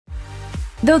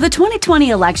Though the 2020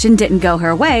 election didn't go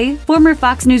her way, former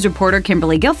Fox News reporter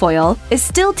Kimberly Guilfoyle is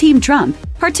still Team Trump,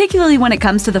 particularly when it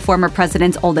comes to the former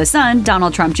president's oldest son,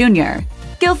 Donald Trump Jr.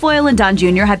 Guilfoyle and Don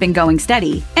Jr. have been going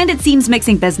steady, and it seems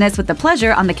mixing business with the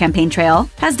pleasure on the campaign trail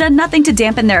has done nothing to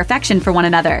dampen their affection for one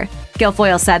another.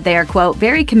 Guilfoyle said they are, quote,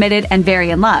 very committed and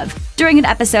very in love during an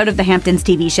episode of the Hamptons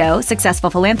TV show Successful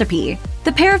Philanthropy.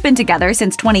 The pair have been together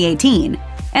since 2018,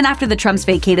 and after the Trumps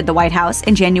vacated the White House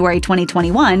in January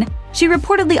 2021, she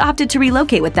reportedly opted to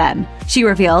relocate with them. She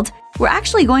revealed, "We're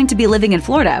actually going to be living in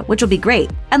Florida, which will be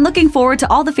great, and looking forward to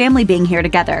all the family being here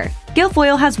together."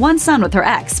 Guilfoyle has one son with her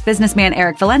ex, businessman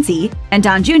Eric Valenci, and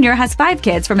Don Jr. has 5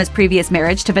 kids from his previous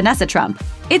marriage to Vanessa Trump.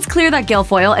 It's clear that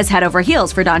Guilfoyle is head over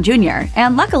heels for Don Jr.,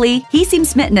 and luckily, he seems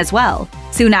smitten as well.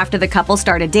 Soon after the couple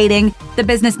started dating, the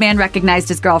businessman recognized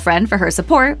his girlfriend for her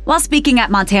support while speaking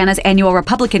at Montana's annual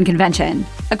Republican convention.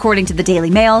 According to the Daily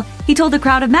Mail, he told a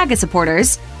crowd of MAGA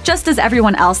supporters, "Just as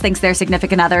everyone else thanks their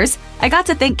significant others, I got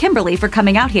to thank Kimberly for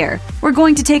coming out here. We're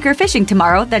going to take her fishing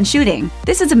tomorrow, then shooting.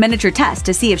 This is a miniature test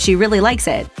to see if she really likes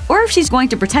it, or if she's going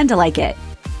to pretend to like it.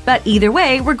 But either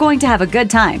way, we're going to have a good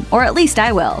time, or at least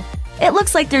I will." It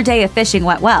looks like their day of fishing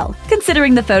went well,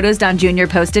 considering the photos Don Jr.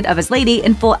 posted of his lady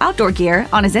in full outdoor gear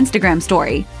on his Instagram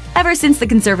story. Ever since the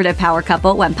conservative power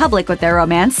couple went public with their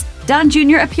romance, Don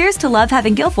Jr. appears to love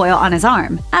having Guilfoyle on his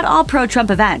arm at all pro-Trump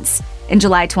events. In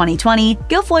July 2020,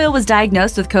 Guilfoyle was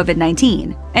diagnosed with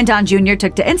COVID-19, and Don Jr.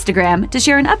 took to Instagram to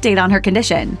share an update on her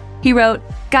condition. He wrote,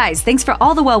 "Guys, thanks for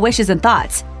all the well wishes and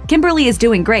thoughts. Kimberly is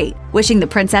doing great, wishing the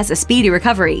princess a speedy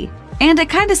recovery. And I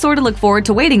kinda sorta look forward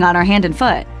to waiting on her hand and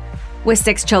foot." With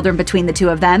 6 children between the two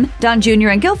of them, Don Jr.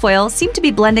 and Guilfoyle seem to be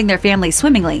blending their families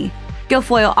swimmingly.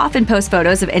 Guilfoyle often posts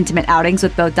photos of intimate outings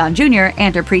with both Don Jr.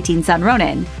 and her preteen son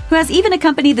Ronan, who has even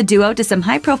accompanied the duo to some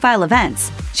high-profile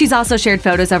events. She's also shared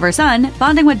photos of her son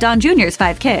bonding with Don Jr.'s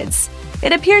 5 kids.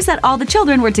 It appears that all the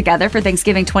children were together for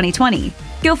Thanksgiving 2020.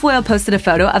 Guilfoyle posted a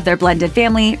photo of their blended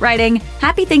family, writing,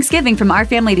 "Happy Thanksgiving from our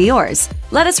family to yours.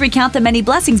 Let us recount the many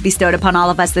blessings bestowed upon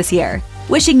all of us this year.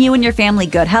 Wishing you and your family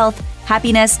good health,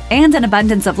 happiness, and an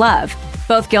abundance of love."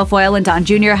 Both Guilfoyle and Don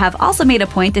Jr. have also made a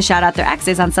point to shout out their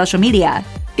exes on social media.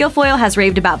 Guilfoyle has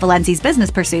raved about Valenci's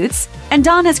business pursuits, and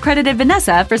Don has credited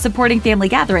Vanessa for supporting family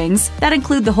gatherings that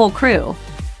include the whole crew.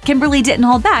 Kimberly didn't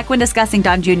hold back when discussing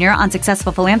Don Jr. on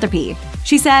Successful Philanthropy.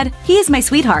 She said, "He is my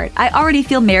sweetheart. I already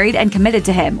feel married and committed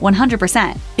to him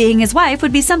 100%. Being his wife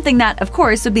would be something that, of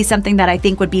course, would be something that I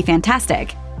think would be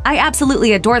fantastic. I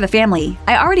absolutely adore the family.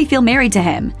 I already feel married to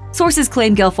him." Sources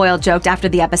claim Guilfoyle joked after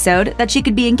the episode that she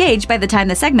could be engaged by the time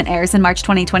the segment airs in March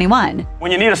 2021.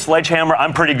 "When you need a sledgehammer,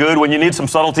 I'm pretty good. When you need some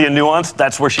subtlety and nuance,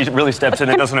 that's where she really steps in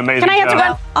and does an amazing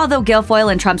job." Although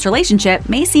Guilfoyle and Trump's relationship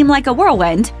may seem like a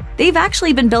whirlwind, they've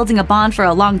actually been building a bond for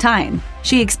a long time.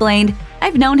 She explained,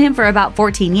 "I've known him for about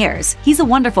 14 years. He's a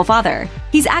wonderful father.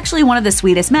 He's actually one of the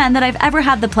sweetest men that I've ever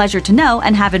had the pleasure to know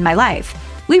and have in my life.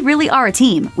 We really are a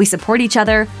team. We support each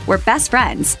other. We're best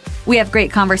friends. We have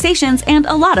great conversations and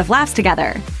a lot of laughs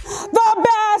together." The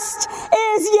best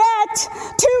is yet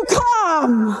to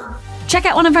come! Check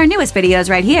out one of our newest videos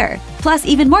right here. Plus,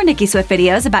 even more Nicki Swift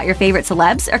videos about your favorite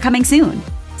celebs are coming soon.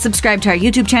 Subscribe to our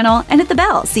YouTube channel and hit the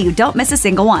bell so you don't miss a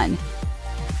single one.